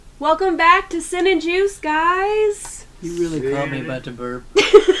Welcome back to Sin and Juice, guys. You really caught me about to burp.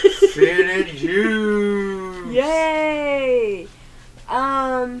 Sin and Juice. Yay!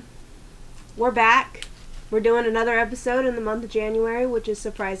 We're back. We're doing another episode in the month of January, which is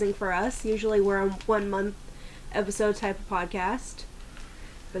surprising for us. Usually we're a 1 month episode type of podcast.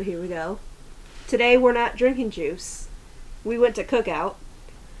 But here we go. Today we're not drinking juice. We went to Cookout.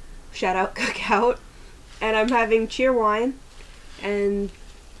 Shout out Cookout. And I'm having cheer wine. And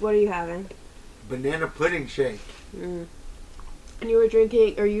what are you having? Banana pudding shake. And you were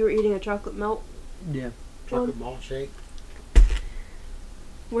drinking, or you were eating a chocolate melt? Yeah. Chocolate malt shake.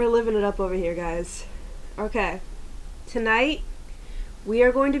 We're living it up over here, guys. Okay. Tonight, we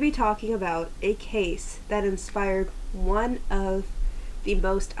are going to be talking about a case that inspired one of the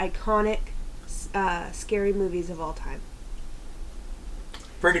most iconic scary movies of all time.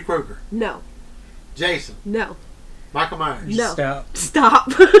 Freddy Krueger. No. Jason. No. Michael Myers. No. Stop.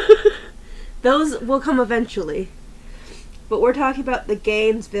 Those will come eventually. But we're talking about the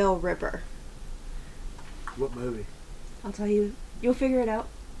Gainesville Ripper. What movie? I'll tell you. You'll figure it out.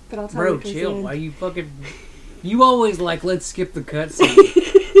 But I'll tell Bro, you. Bro, chill. Why you fucking... You always let's skip the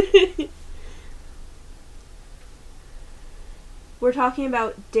cutscene. We're talking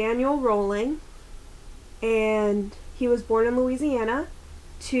about Daniel Rolling. And he was born in Louisiana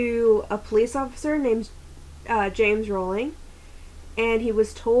to a police officer named James Rolling. And he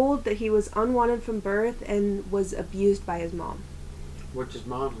was told that he was unwanted from birth and was abused by his mom. What's his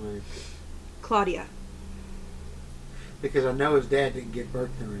mom's name? Claudia. Because I know his dad didn't give birth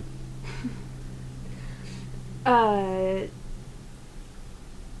to him.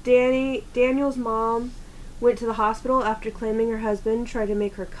 Daniel's mom went to the hospital after claiming her husband tried to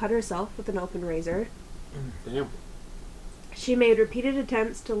make her cut herself with an open razor. Damn. She made repeated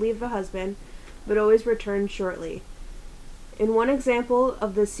attempts to leave the husband, but always returned shortly. In one example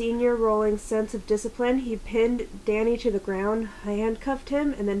of the senior Rolling's sense of discipline, he pinned Danny to the ground, handcuffed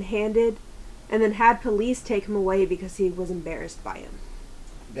him, and then had police take him away because he was embarrassed by him.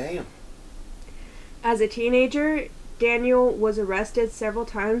 Damn. As a teenager, Daniel was arrested several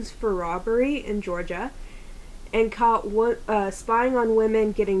times for robbery in Georgia and caught spying on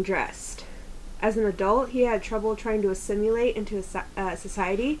women getting dressed. As an adult, he had trouble trying to assimilate into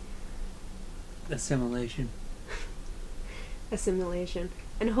society. Assimilation.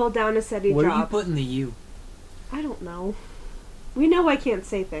 And hold down a steady job. Where are you putting the U? I don't know. We know I can't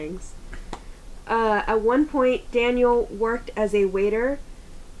say things. At one point, Daniel worked as a waiter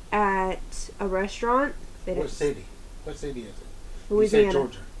at a restaurant. What city? What city is it? Louisiana. You said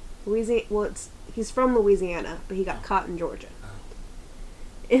Georgia. Louisiana. Well, he's from Louisiana, but he got caught in Georgia.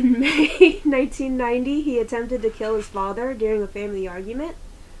 In May 1990, he attempted to kill his father during a family argument,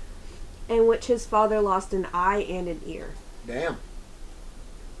 in which his father lost an eye and an ear. Damn.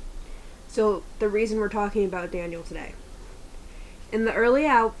 So, the reason we're talking about Daniel today. In the early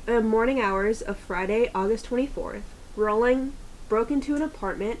morning hours of Friday, August 24th, Rolling broke into an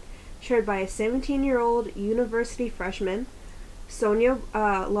apartment shared by a 17-year-old university freshman, Sonia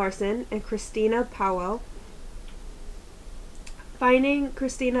Larson, and Christina Powell. Finding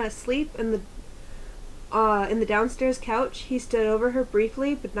Christina asleep in the downstairs couch, he stood over her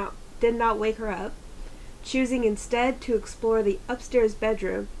briefly but did not wake her up, choosing instead to explore the upstairs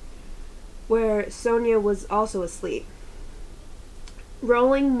bedroom, where Sonia was also asleep.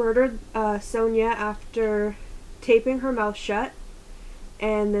 Rolling murdered Sonia after taping her mouth shut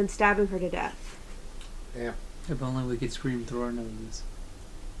and then stabbing her to death. Damn. If only we could scream through our noses.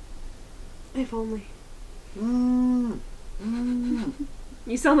 If only. You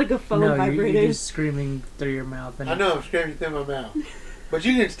sound like a phone vibrating. You're just screaming through your mouth. And I know I'm screaming through my mouth. But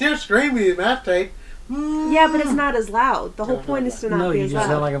you can still scream with your mouth tape. Yeah, but it's not as loud. The whole point is to not be as loud. No, you just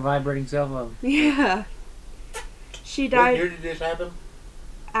sound like a vibrating cell phone. Yeah. She died... What year did this happen?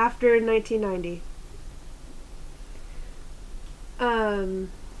 After 1990.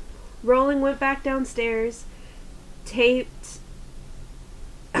 Rolling went back downstairs, taped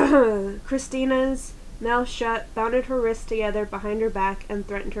Christina's mouth shut, bounded her wrists together behind her back, and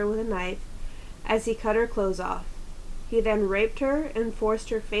threatened her with a knife as he cut her clothes off. He then raped her and forced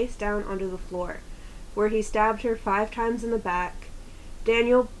her face down onto the floor, where he stabbed her 5 times in the back.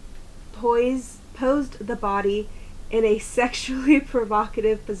 Daniel posed the body in a sexually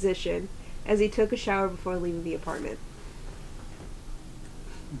provocative position as he took a shower before leaving the apartment.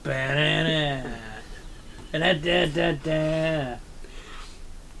 Banana. Da-da-da-da-da.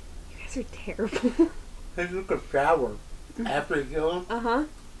 You guys are terrible. He took a shower after he killed him? Uh-huh.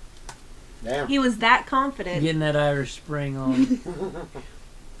 Damn. He was that confident. Getting that Irish Spring on.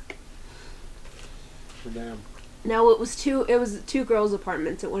 Damn. No, it was two girls'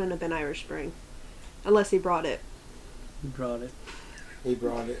 apartments. It wouldn't have been Irish Spring. Unless he brought it. He brought it. He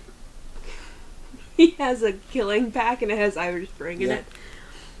brought it. He has a killing pack and it has Irish Spring in it.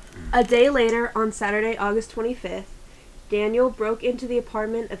 A day later, on Saturday, August 25th, Daniel broke into the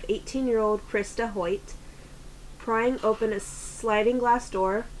apartment of 18-year-old Krista Hoyt, prying open a sliding glass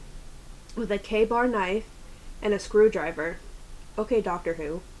door with a K-bar knife and a screwdriver. Okay, Doctor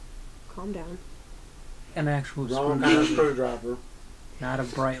Who. Calm down. An actual Wrong kind of screwdriver. Not a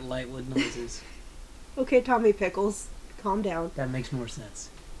bright light with noises. Okay, Tommy Pickles. Calm down. That makes more sense.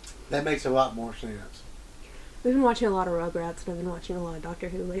 That makes a lot more sense. We've been watching a lot of Rugrats and I've been watching a lot of Doctor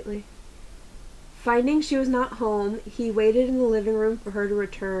Who lately. Finding she was not home, he waited in the living room for her to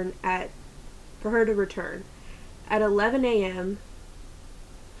return. At 11 a.m.,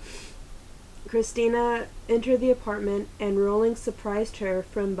 Christina entered the apartment and Rowling surprised her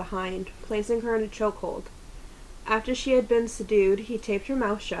from behind, placing her in a chokehold. After she had been subdued, he taped her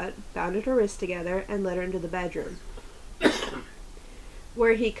mouth shut, bounded her wrists together, and led her into the bedroom,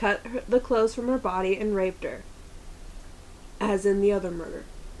 where he cut the clothes from her body and raped her, as in the other murder.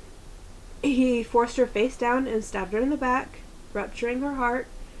 He forced her face down and stabbed her in the back, rupturing her heart.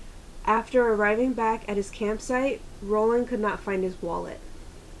 After arriving back at his campsite, Rowling could not find his wallet.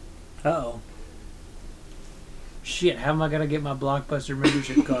 Uh-oh. Shit, how am I gonna get my Blockbuster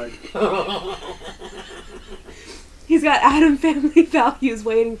membership card? He's got Adam Family Values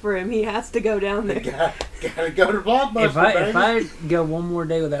waiting for him. He has to go down there. Gotta go to Blockbuster, If I go one more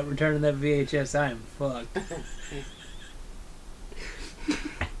day without returning that VHS, I am fucked.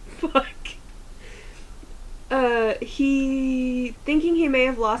 Fuck. Thinking he may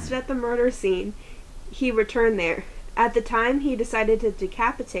have lost it at the murder scene, he returned there. At the time, he decided to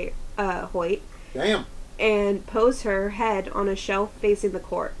decapitate Hoyt. Damn. And pose her head on a shelf facing the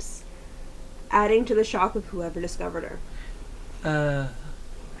corpse, adding to the shock of whoever discovered her.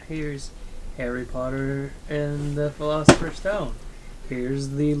 Here's Harry Potter and the Philosopher's Stone. Here's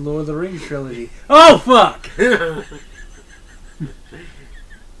the Lord of the Rings trilogy. Oh, fuck!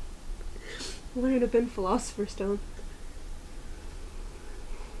 Wouldn't it have been Philosopher's Stone?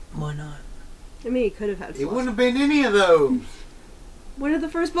 Why not? I mean, he could have had It wouldn't have been any of those. When did the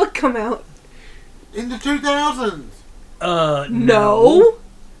first book come out? In the 2000s. No.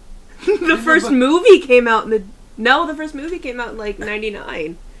 The first movie came out the first movie came out in like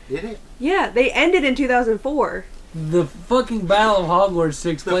 99. Did it? Yeah, they ended in 2004. The fucking Battle of Hogwarts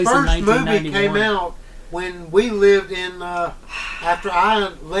takes place in 1991. The first movie came out when we lived in, after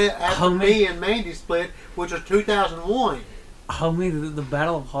me and Mandy split, which was 2001. Homie, the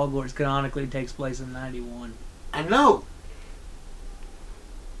Battle of Hogwarts canonically takes place in 91. I know.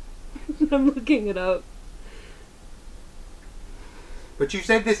 I'm looking it up. But you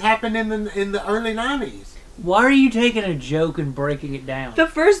said this happened in the early 90s. Why are you taking a joke and breaking it down? The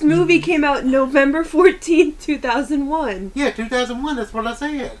first movie came out November 14th, 2001. Yeah, 2001, that's what I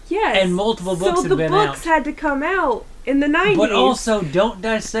said. Yes. And multiple books have been out. So the books had to come out in the 90s. But also, don't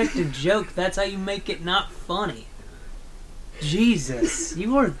dissect a joke. That's how you make it not funny. Jesus.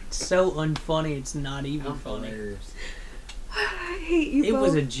 You are so unfunny, it's not even funny. Hilarious. I hate you It both.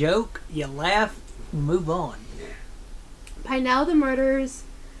 was a joke. You laugh, move on. By now, the murders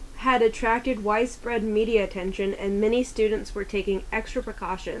had attracted widespread media attention, and many students were taking extra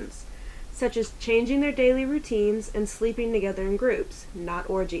precautions, such as changing their daily routines and sleeping together in groups, not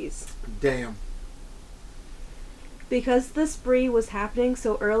orgies. Damn. Because the spree was happening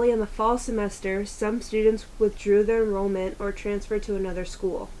so early in the fall semester, some students withdrew their enrollment or transferred to another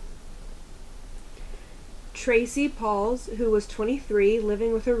school. Tracy Pauls, who was 23,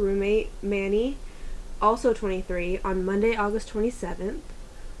 living with her roommate, Manny, also 23, on Monday, August 27th.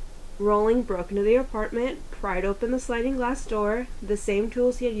 Rowling broke into the apartment, pried open the sliding glass door, the same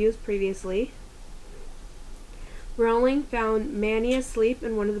tools he had used previously. Rowling found Manny asleep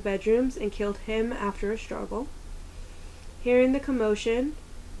in one of the bedrooms and killed him after a struggle. Hearing the commotion,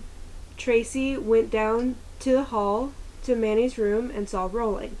 Tracy went down to the hall to Manny's room and saw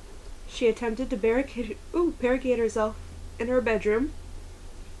Rowling. She attempted to barricade herself in her bedroom,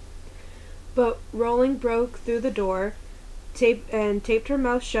 but Rowling broke through the door, taped her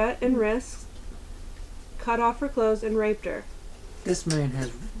mouth shut and wrists, cut off her clothes, and raped her. This man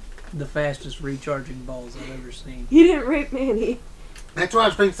has the fastest recharging balls I've ever seen. He didn't rape Manny. That's what I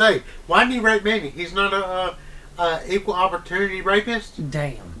was going to say. Why did he rape Manny? He's not a equal opportunity rapist?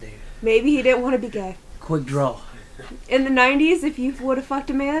 Damn, dude. Maybe he didn't want to be gay. Quick draw. In the 90s, if you would have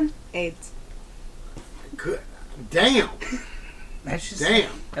fucked a man, AIDS. Good. Damn. That's just Damn.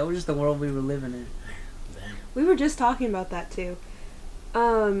 That was just the world we were living in. Damn. We were just talking about that too.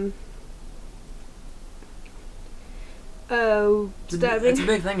 Oh, stabbing. It's a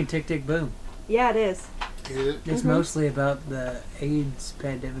big thing in Tick Tick Boom. Yeah, it is. It's mostly about the AIDS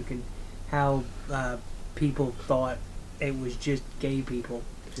pandemic and how people thought it was just gay people.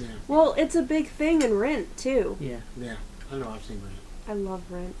 Yeah. Well, it's a big thing in Rent, too. Yeah. Yeah. I know I've seen Rent. I love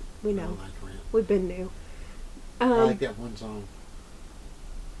Rent. We know. I like Rent. We've been new. I like that one song.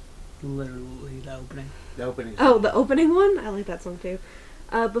 Literally the opening. The opening Oh, song. the opening one? I like that song, too.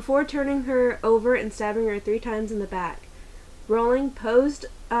 Before turning her over and stabbing her 3 times in the back, Rowling posed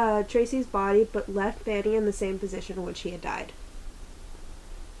Tracy's body but left Fanny in the same position in which he had died.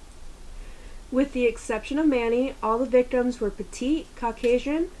 With the exception of Manny, all the victims were petite,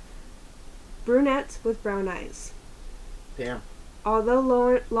 Caucasian, brunettes with brown eyes. Damn.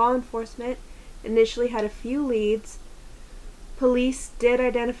 Although law enforcement initially had a few leads, police did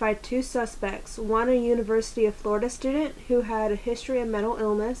identify 2 suspects, one a University of Florida student who had a history of mental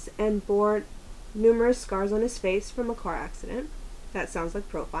illness and bore numerous scars on his face from a car accident. That sounds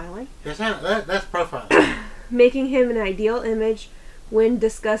like profiling. That's profiling. Making him an ideal image when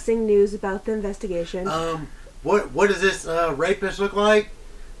discussing news about the investigation. What does this rapist look like?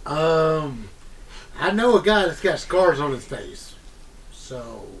 I know a guy that's got scars on his face.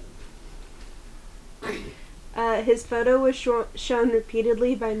 So... His photo was shown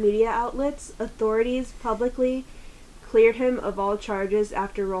repeatedly by media outlets. Authorities publicly cleared him of all charges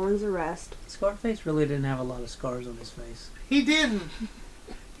after Rowling's arrest. Scarface really didn't have a lot of scars on his face. He didn't.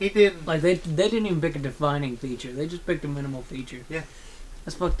 He didn't. Like, they didn't even pick a defining feature. They just picked a minimal feature. Yeah.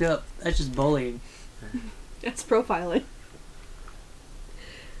 That's fucked up. That's just bullying. That's profiling.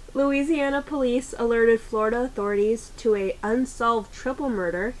 Louisiana police alerted Florida authorities to a unsolved triple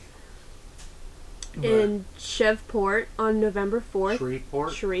murder in Shreveport on November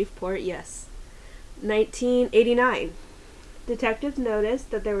 4th. Shreveport, yes. 1989. Detectives noticed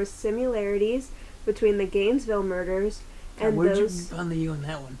that there were similarities between the Gainesville murders and Where'd those... you find the U on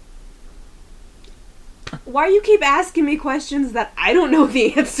that one? Why you keep asking me questions that I don't know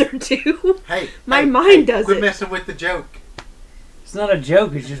the answer to? Hey, My mind does quit it. messing with the joke. It's not a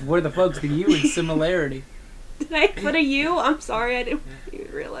joke. It's just where the fuck's the U in similarity. Did I put a U? I'm sorry, I didn't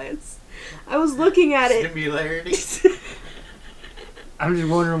even realize. I was looking at it. Similarity. I'm just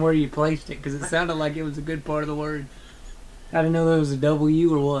wondering where you placed it because it sounded like it was a good part of the word. I didn't know there was a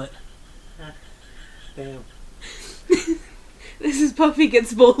W or what. Damn. This is Puffy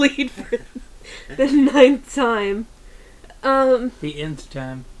gets bullied for the 9th time. The nth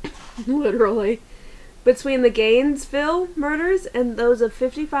time. Literally. Between the Gainesville murders and those of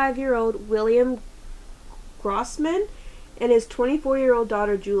 55-year-old William Grossman and his 24-year-old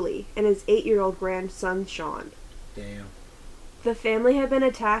daughter Julie and his 8-year-old grandson Sean. Damn. The family had been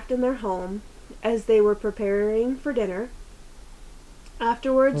attacked in their home as they were preparing for dinner.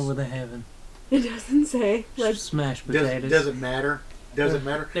 Afterwards... What were they having? It doesn't say. Like, smashed potatoes. Does it matter? Does it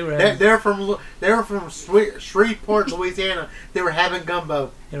matter? They're from Shreveport, Louisiana. They were having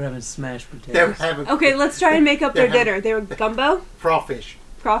gumbo. They were having smashed potatoes. They were having okay, let's try and make up their dinner. They were gumbo? crawfish.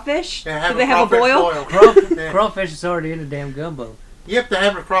 Crawfish? Do they have a boil? Crawfish is already in a damn gumbo. Yep, they're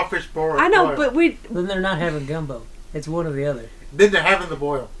having a crawfish boil. I know, but Then they're not having gumbo. It's one or the other. Then they're having the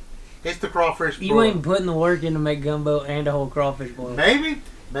boil. It's the crawfish boil. You ain't putting the work in to make gumbo and a whole crawfish boil. Maybe.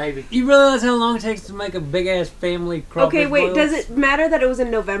 You realize how long it takes to make a big-ass family crawfish boil? Okay, wait, does it matter that it was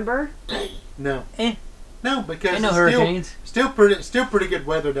in November? No. Eh. No, because Ain't no it's hurricanes. Still pretty good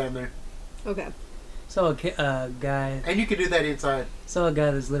weather down there. Okay. Saw a guy. And you can do that inside. Saw a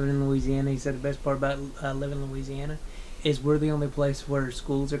guy that's living in Louisiana. He said the best part about living in Louisiana is we're the only place where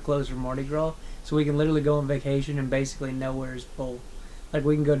schools are closed for Mardi Gras, so we can literally go on vacation and basically nowhere is full. Like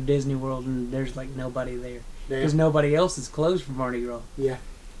we can go to Disney World and there's like nobody there because nobody else is closed for Mardi Gras. Yeah.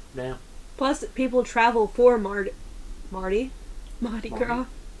 Damn. Plus, people travel for Mardi Gras.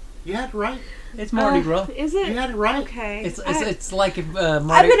 You had it right. It's Mardi Gras. Is it? You had it right. Okay. It's like if I've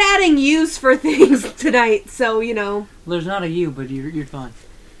been adding U's for things tonight, so you know. Well, there's not a U, but you're fine.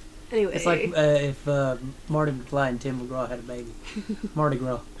 Anyway. It's like if Marty McFly and Tim McGraw had a baby. Mardi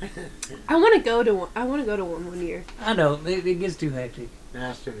Gras. I want to go to one. I want to go to one year. I know it gets too hectic.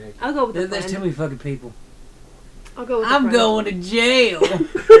 Nah, it's too hectic. I'll go with the There's friend. too many fucking people. I'll go with the I'm friend. going to jail.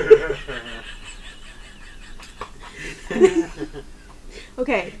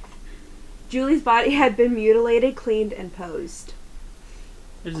 Okay. Julie's body had been mutilated, cleaned, and posed.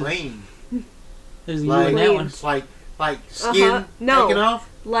 Clean. There's a U in that one. It's like skin No. taken off.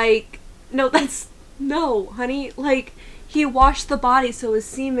 No, honey. Like he washed the body so his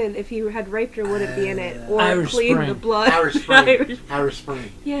semen, if he had raped her, wouldn't be in it, or Irish cleaned Spring. the blood. Irish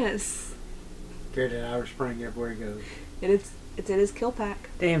Spring. Yes. Carry that Irish Spring everywhere he goes. And it's in his kill pack.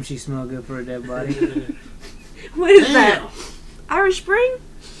 Damn, she smelled good for a dead body. What is Damn. that? Irish Spring?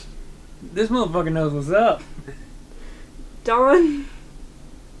 This motherfucker knows what's up. Dawn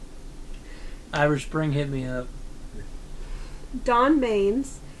Irish Spring hit me up.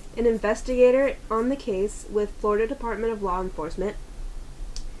 Maines, an investigator on the case with Florida Department of Law Enforcement,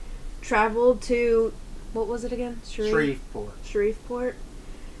 traveled to, what was it again? Shreveport.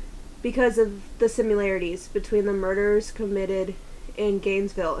 Because of the similarities between the murders committed in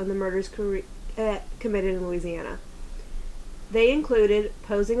Gainesville and the murders committed in Louisiana. They included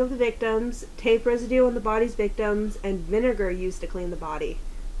posing of the victims, tape residue on the body's victims, and vinegar used to clean the body.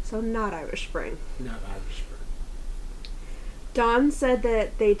 So not Irish Spring. Not Irish Spring. Dawn said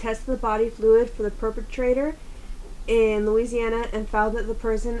that they tested the body fluid for the perpetrator in Louisiana and found that the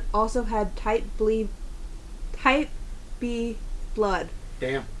person also had type B blood.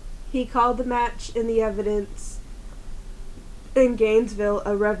 Damn. He called the match in the evidence in Gainesville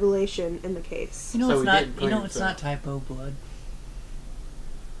a revelation in the case. You know So it's he not. didn't You clean know it's himself. not type O blood.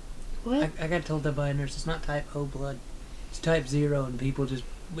 What? I got told that by a nurse. It's not type O blood. It's type 0, and people just,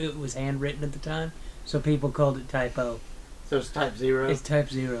 it was handwritten at the time, so people called it type O. So it's type 0? It's type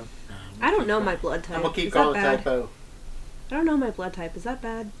 0. I don't know my blood type. I'm going to keep Is that calling it bad? type O. I don't know my blood type. Is that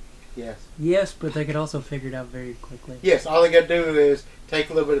bad? Yes. Yes, but they could also figure it out very quickly. Yes, all they got to do is take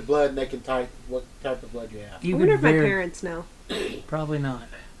a little bit of blood and they can type what type of blood you have. You I wonder could if my parents know. Probably not.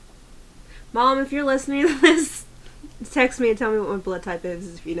 Mom, if you're listening to this, text me and tell me what my blood type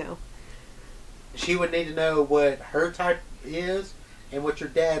is if you know. She would need to know what her type is and what your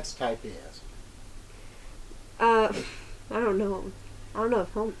dad's type is. I don't know. I don't know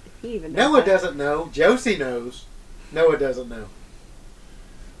if he even knows. Noah that. doesn't know. Josie knows. Noah doesn't know.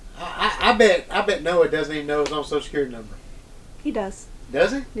 I bet Noah doesn't even know his own social security number. He does.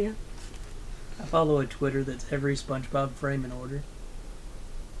 Does he? Yeah. I follow a Twitter that's every SpongeBob frame in order.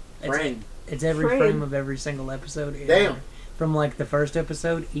 Frame. It's every Frame. frame of every single episode. in Damn. order. From like the first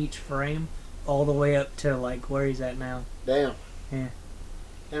episode, each frame, all the way up to like where he's at now. Damn. Yeah.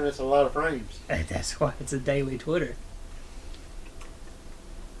 Damn, it's a lot of frames. That's why it's a daily Twitter.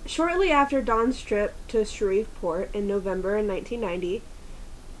 Shortly after Dawn's trip to Shreveport in November in 1990,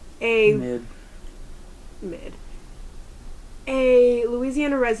 a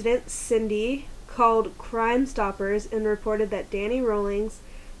Louisiana resident, Cindy, called Crime Stoppers and reported that Danny Rawlings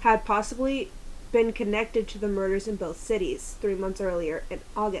had possibly been connected to the murders in both cities 3 months earlier in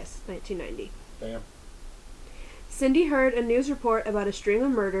August 1990. Damn. Cindy heard a news report about a string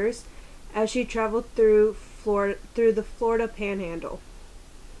of murders as she traveled through the Florida Panhandle.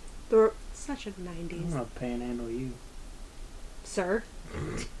 Such a I'm 90s. gonna panhandle you. Sir.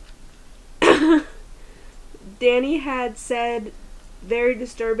 Danny had said very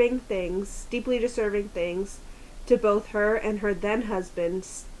disturbing things, deeply disturbing things, to both her and her then husband,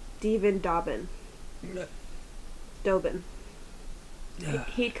 Stephen Dobbin.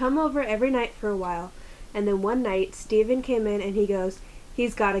 He'd come over every night for a while, and then one night, Stephen came in and he goes,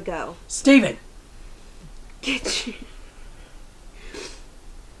 "He's gotta go." Steven! Get you.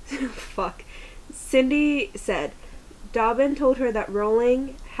 Fuck. Cindy said, Dobbin told her that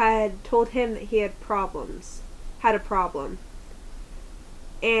Rowling had told him that he had a problem.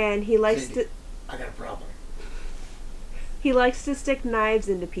 And he likes Cindy, to... I got a problem. He likes to stick knives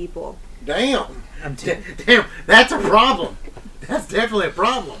into people. Damn. I'm too, Damn, that's a problem. That's definitely a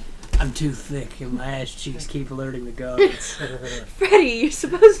problem. I'm too thick and my ass cheeks keep alerting the guards. Freddie, you're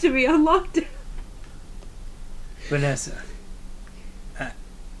supposed to be on lockdown. Vanessa.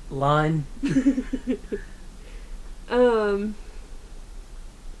 Line. I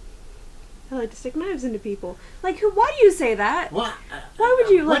like to stick knives into people. Like, why do you say that? What? Why would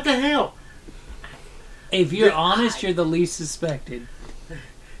you What the hell? If you're honest, you're the least suspected.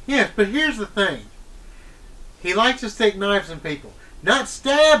 Yes, but here's the thing. He likes to stick knives in people. Not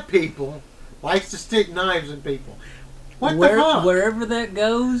stab people. Likes to stick knives in people. What the fuck? Wherever that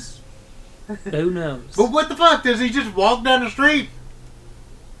goes, who knows? But what the fuck? Does he just walk down the street?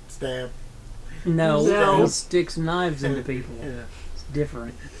 Stab. No. He sticks knives into people. Yeah. It's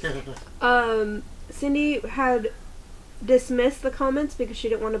different. Cindy had dismissed the comments because she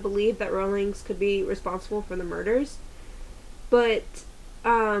didn't want to believe that Rawlings could be responsible for the murders. But,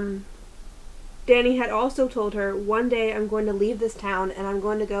 Danny had also told her, one day I'm going to leave this town and I'm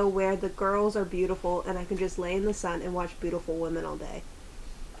going to go where the girls are beautiful and I can just lay in the sun and watch beautiful women all day.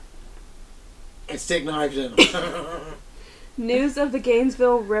 And stick knives in them. News of the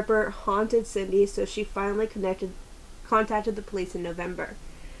Gainesville Ripper haunted Cindy, so she finally contacted the police in November.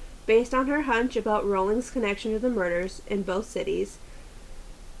 Based on her hunch about Rawlings' connection to the murders in both cities,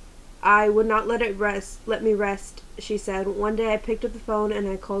 I would not let me rest, she said. One day I picked up the phone and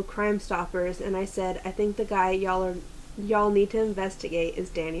I called Crime Stoppers and I said, I think the guy y'all need to investigate is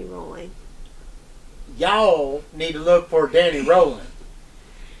Danny Rolling. Y'all need to look for Danny Rolling.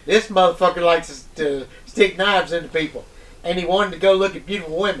 This motherfucker likes to stick knives into people. And he wanted to go look at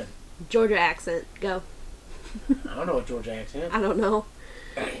beautiful women. Georgia accent. Go. I don't know what Georgia accent. I don't know.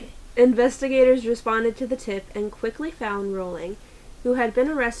 Investigators responded to the tip and quickly found Rolling, who had been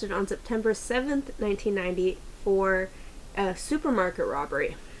arrested on September 7th, 1990 for a supermarket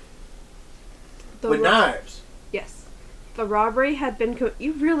robbery. With knives? Yes. The robbery had been...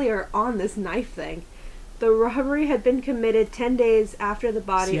 You really are on this knife thing. The robbery had been committed 10 days after the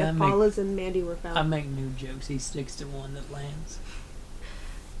body of Paula's and Mandy were found. I make new jokes. He sticks to one that lands.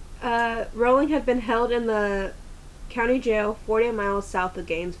 Rolling had been held in the county jail 40 miles south of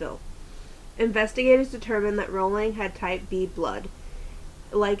Gainesville. Investigators determined that Rolling had type B blood,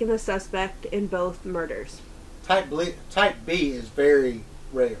 like in the suspect in both murders. Type B is very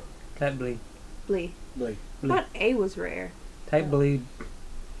rare. Type bleed. Bleed. Bleed. I thought A was rare. Type bleed.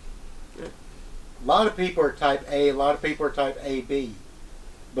 A lot of people are type A, a lot of people are type AB.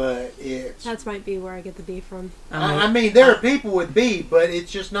 But it's... That might be where I get the B from. I mean, there are people with B, but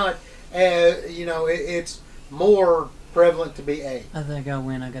it's just not, it's more prevalent to be A. I think I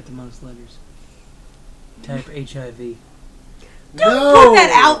win. I got the most letters. Type HIV. Don't put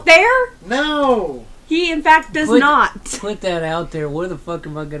that out there! No! He, in fact, does not. Put that out there. Where the fuck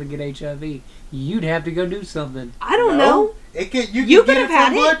am I going to get HIV? You'd have to go do something. I don't know. You could have get it had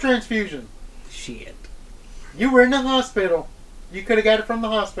from it. blood transfusion. Shit. You were in the hospital. You could have got it from the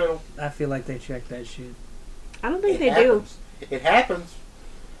hospital. I feel like they check that shit. I don't think It they happens. It happens.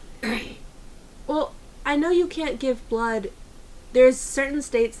 do. Well, I know you can't give blood. There's certain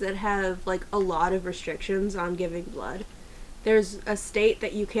states that have, like, a lot of restrictions on giving blood. There's a state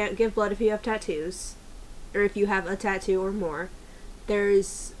that you can't give blood if you have tattoos. Or if you have a tattoo or more.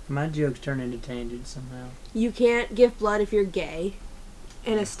 There's... My jokes turn into tangents somehow. You can't give blood if you're gay.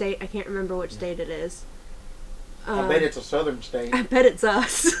 In a state, I can't remember which state it is. I bet it's a southern state. I bet it's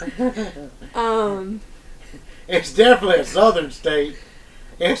us. It's definitely a southern state.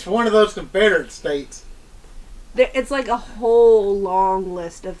 It's one of those Confederate states. It's like a whole long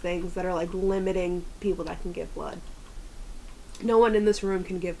list of things that are like limiting people that can give blood. No one in this room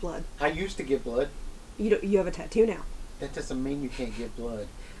can give blood. I used to give blood. You have a tattoo now. That doesn't mean you can't give blood.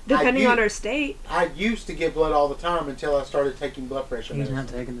 Depending on our state. I used to give blood all the time until I started taking blood pressure He's medicine. not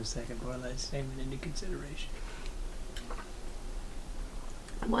taking the second Twilight statement into consideration.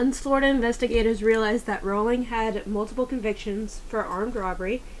 Once Florida investigators realized that Rolling had multiple convictions for armed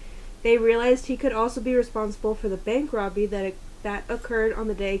robbery, they realized he could also be responsible for the bank robbery that occurred on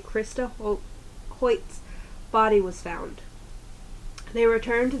the day Krista Hoyt's body was found. They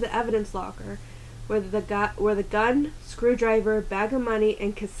returned to the evidence locker, where the gun, screwdriver, bag of money,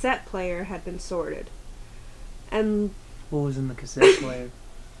 and cassette player had been sorted. And What was in the cassette player?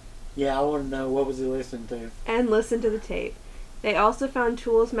 Yeah, I want to know what was he listening to. And listened to the tape. They also found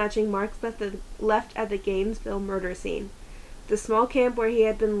tools matching marks left at the Gainesville murder scene. The small camp where he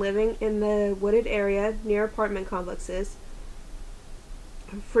had been living in the wooded area near apartment complexes,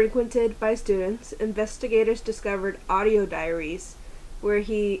 frequented by students, investigators discovered audio diaries where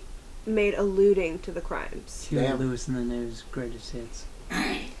he made alluding to the crimes. Huey Damn. Lewis in the News, greatest hits.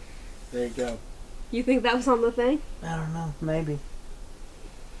 There you go. You think that was on the thing? I don't know, maybe.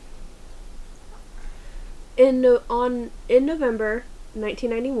 In November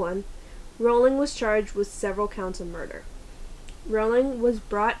 1991, Rolling was charged with several counts of murder. Rolling was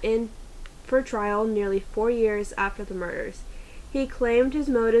brought in for trial nearly 4 years after the murders. He claimed his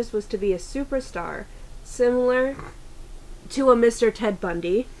motives was to be a superstar, similar to a Mr. Ted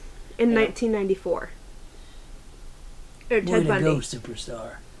Bundy in 1994. Ted Way to Bundy. go,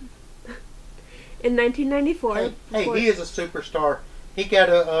 superstar. In 1994... Hey, he is a superstar. He got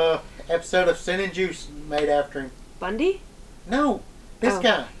a episode of Sin and Juice made after him. Bundy? No, this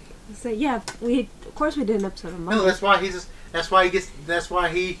guy. So, yeah, of course we did an episode of Bundy. No, that's why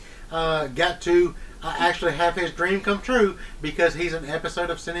he got to actually have his dream come true, because he's an episode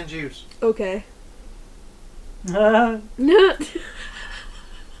of Sin and Juice. Okay. He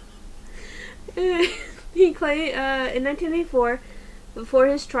claimed in 1984, before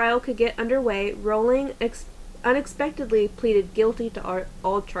his trial could get underway, Rolling unexpectedly pleaded guilty to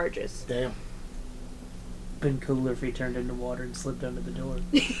all charges. Damn. Been cooler if he turned into water and slipped under the door.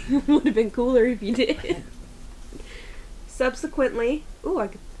 Would have been cooler if you did. Subsequently, I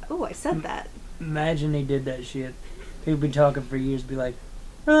said that. Imagine he did that shit. People be talking for years, be like,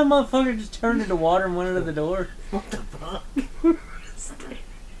 "Oh, that motherfucker just turned into water and went under the door." What the fuck?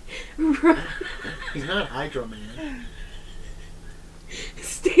 He's not Hydro Man.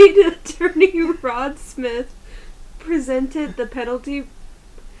 State Attorney Rod Smith presented the penalty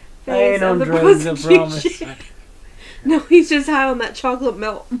I ain't phase on of the drugs, I promise. prosecution. No, he's just high on that chocolate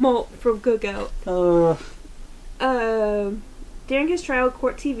malt from Cookout. During his trial,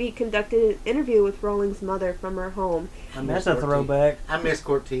 Court TV conducted an interview with Rowling's mother from her home, That's a throwback. I miss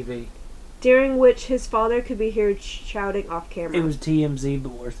Court TV. during which his father could be heard shouting off camera. It was TMZ,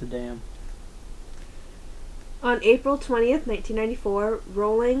 but worth a damn. On April 20th, 1994,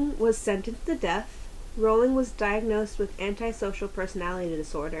 Rowling was sentenced to death. Rowling was diagnosed with antisocial personality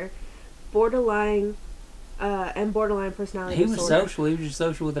disorder, borderline personality He disorder. was social. He was just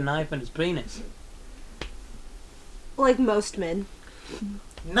social with a knife in his penis. Like most men.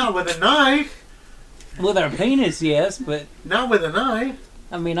 Not with a knife. With our penis, yes, but Not with a knife.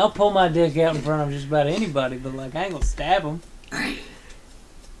 I mean, I'll pull my dick out in front of just about anybody, but like, I ain't gonna stab him.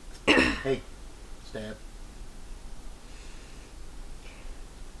 Hey, stab.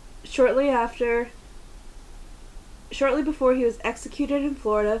 Shortly before he was executed in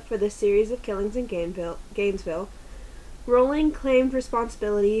Florida for the series of killings in Gainesville, Rowling claimed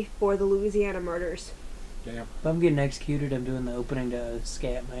responsibility for the Louisiana murders. Damn. If I'm getting executed, I'm doing the opening to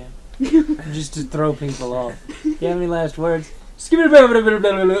Scat Man. Just to throw people off. You have any last words?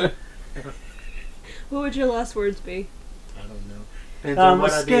 What would your last words be? I don't know. Depends I'm on a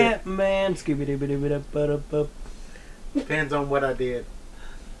what I did. Scat Man. Scooby-Doo-ba-doo-ba-doo-ba-doo. Depends on what I did.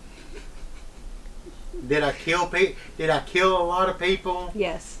 Did I kill Did I kill a lot of people?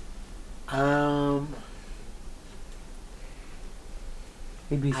 Yes.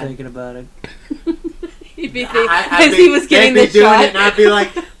 He'd be thinking about it. He'd be thinking, I'd as he was getting they'd the be doing shot. it, and I'd be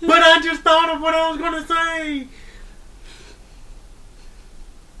like, "But I just thought of what I was going to say."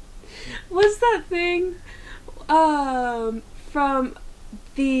 What's that thing from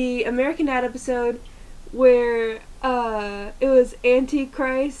the American Dad episode where it was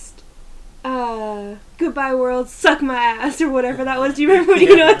Antichrist, goodbye world, suck my ass, or whatever that was. Do you remember what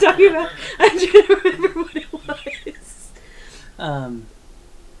you know what I'm talking about? I'm trying to remember what it was.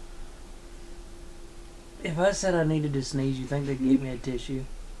 If I said I needed to sneeze, you think they'd give me a tissue?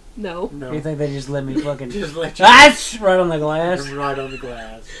 No. No. You think they just let me fucking... Just let you right on the glass? right on the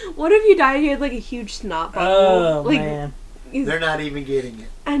glass. What if you died and you had like a huge snot bubble? Oh, like, man. They're not even getting it.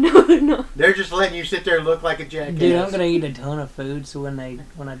 I know they're not. They're just letting you sit there and look like a jackass. Dude, I'm gonna eat a ton of food, so when I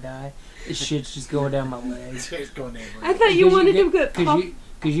die, this shit's just going down my legs. It's going everywhere. I thought you wanted to put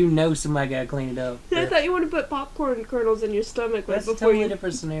Because you know somebody gotta clean it up. I thought you wanted to put popcorn kernels in your stomach right That's a before totally you.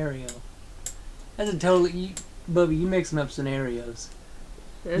 different scenario. That's a totally... Bubba, you mixing up scenarios.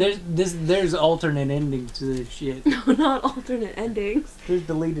 There's alternate endings to this shit. No, not alternate endings. There's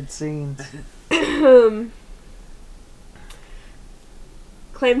deleted scenes.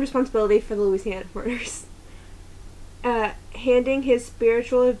 Claimed responsibility for the Louisiana murders. Handing his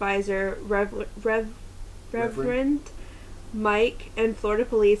spiritual advisor, Reverend Mike, and Florida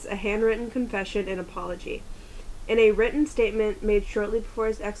police a handwritten confession and apology. In a written statement made shortly before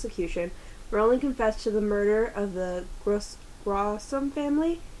his execution, Rowling confessed to the murder of the Grossom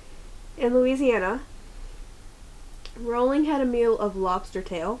family in Louisiana. Rowling had a meal of lobster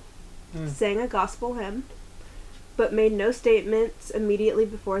tail, sang a gospel hymn, but made no statements immediately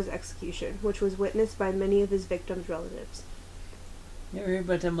before his execution, which was witnessed by many of his victims' relatives. You ever hear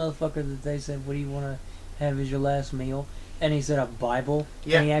about that motherfucker that they said, what do you want to have as your last meal? And he said a Bible,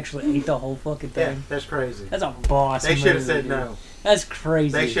 and he actually ate the whole fucking thing. Yeah, that's crazy. That's a boss They should have move, said dude. no. That's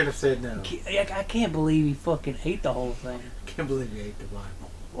crazy. They should have said no. I can't believe he fucking ate the whole thing. I can't believe he ate the Bible.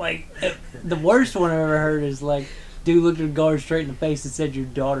 Like, the worst one I've ever heard is like, dude looked at the guard straight in the face and said, "Your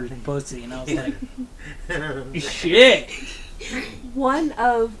daughter's pussy," and I was like, shit. One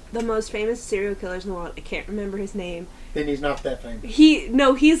of the most famous serial killers in the world, I can't remember his name. Then he's not that famous.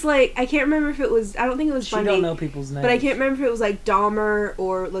 He's like, I can't remember if it was, I don't think it was She Bundy. don't know people's names. But I can't remember if it was like Dahmer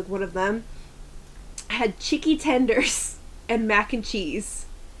or like one of them. Had chicky tenders and mac and cheese.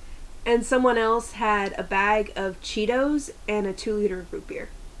 And someone else had a bag of Cheetos and a 2-liter of root beer.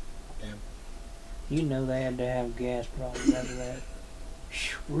 Damn. You know they had to have gas problems after that.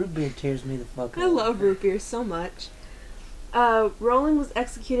 Root beer tears me the fuck up. I love root beer so much. Rowling was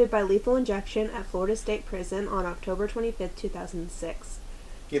executed by lethal injection at Florida State Prison on October 25th, 2006.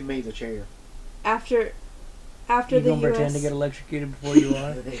 Give me the chair. After You the gonna U.S. pretend to get electrocuted before you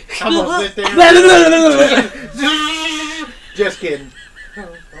are? I'm gonna sit there. Just kidding.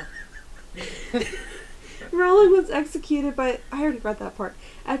 Rowling was executed by... I already read that part.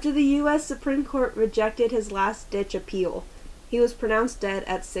 After the U.S. Supreme Court rejected his last-ditch appeal. He was pronounced dead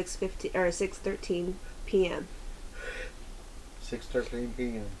at 6:13 p.m. 6:13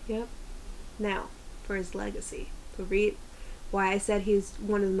 p.m. Yep. Now, for his legacy. Why I said he's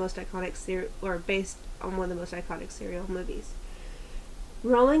one of the most iconic or based on one of the most iconic serial movies.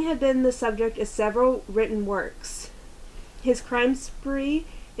 Rowling had been the subject of several written works. His crime spree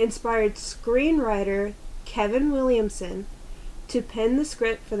inspired screenwriter Kevin Williamson to pen the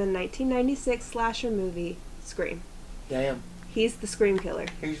script for the 1996 slasher movie Scream. Damn. He's the Scream killer.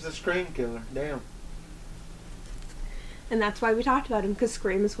 He's the Scream killer. Damn. And that's why we talked about him, because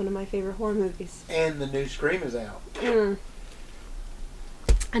Scream is one of my favorite horror movies. And the new Scream is out.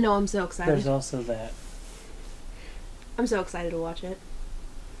 I know, I'm so excited. There's also that. I'm so excited to watch it.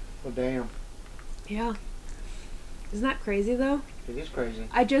 Well, damn. Yeah. Isn't that crazy, though? It is crazy.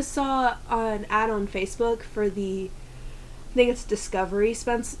 I just saw an ad on Facebook for the, I think it's Discovery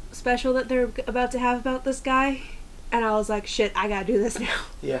special that they're about to have about this guy. And I was like, shit, I gotta do this now.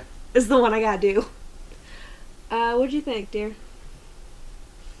 Yeah. This is the one I gotta do. What'd you think, dear?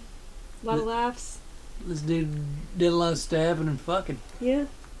 A lot of laughs? This dude did a lot of stabbing and fucking. Yeah.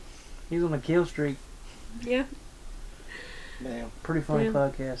 He's on a kill streak. Yeah. Damn. Pretty funny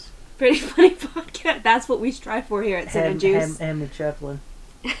podcast. Pretty funny podcast. That's what we strive for here at Sin and Juice. Had me chuckling.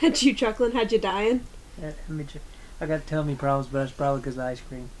 Had you chuckling? Had you dying? I got tummy problems, but it's probably because of ice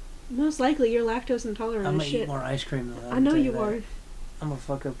cream. Most likely you're lactose intolerant I'm as gonna eat shit. more ice cream than that. I know you are. I'm gonna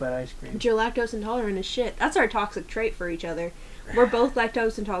fuck up that ice cream. But you're lactose intolerant as shit. That's our toxic trait for each other. We're both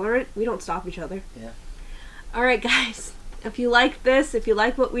lactose intolerant. We don't stop each other. Yeah. Alright, guys. If you like this, if you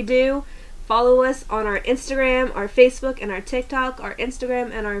like what we do, follow us on our Instagram, our Facebook, and our TikTok. Our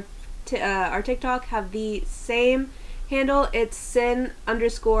Instagram and our TikTok have the same handle. It's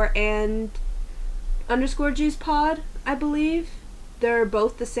sin_and_juice_pod, I believe. They're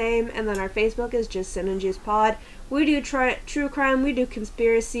both the same. And then our Facebook is just Sin and Juice Pod. We do true crime. We do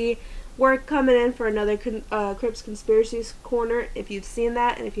conspiracy. We're coming in for another Crips Conspiracies Corner. If you've seen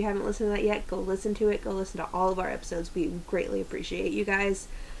that, and if you haven't listened to that yet, go listen to it. Go listen to all of our episodes. We greatly appreciate you guys.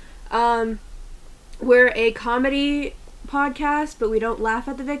 We're a comedy podcast, but we don't laugh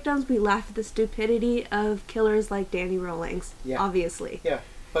at the victims. We laugh at the stupidity of killers like Danny Rawlings. Yeah. Obviously. Yeah.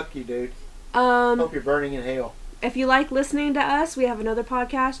 Fuck you, dude. Hope you're burning in hell. If you like listening to us, we have another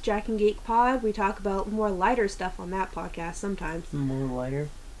podcast, Jack and Geek Pod. We talk about more lighter stuff on that podcast sometimes. More lighter?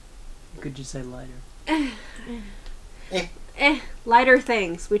 You could just say lighter. Lighter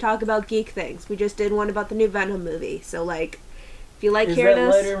things. We talk about geek things. We just did one about the new Venom movie. So, like, if you like hearing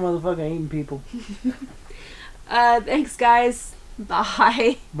us... Is that lighter, motherfucking eating people? Thanks, guys.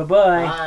 Bye. Bye-bye. Bye.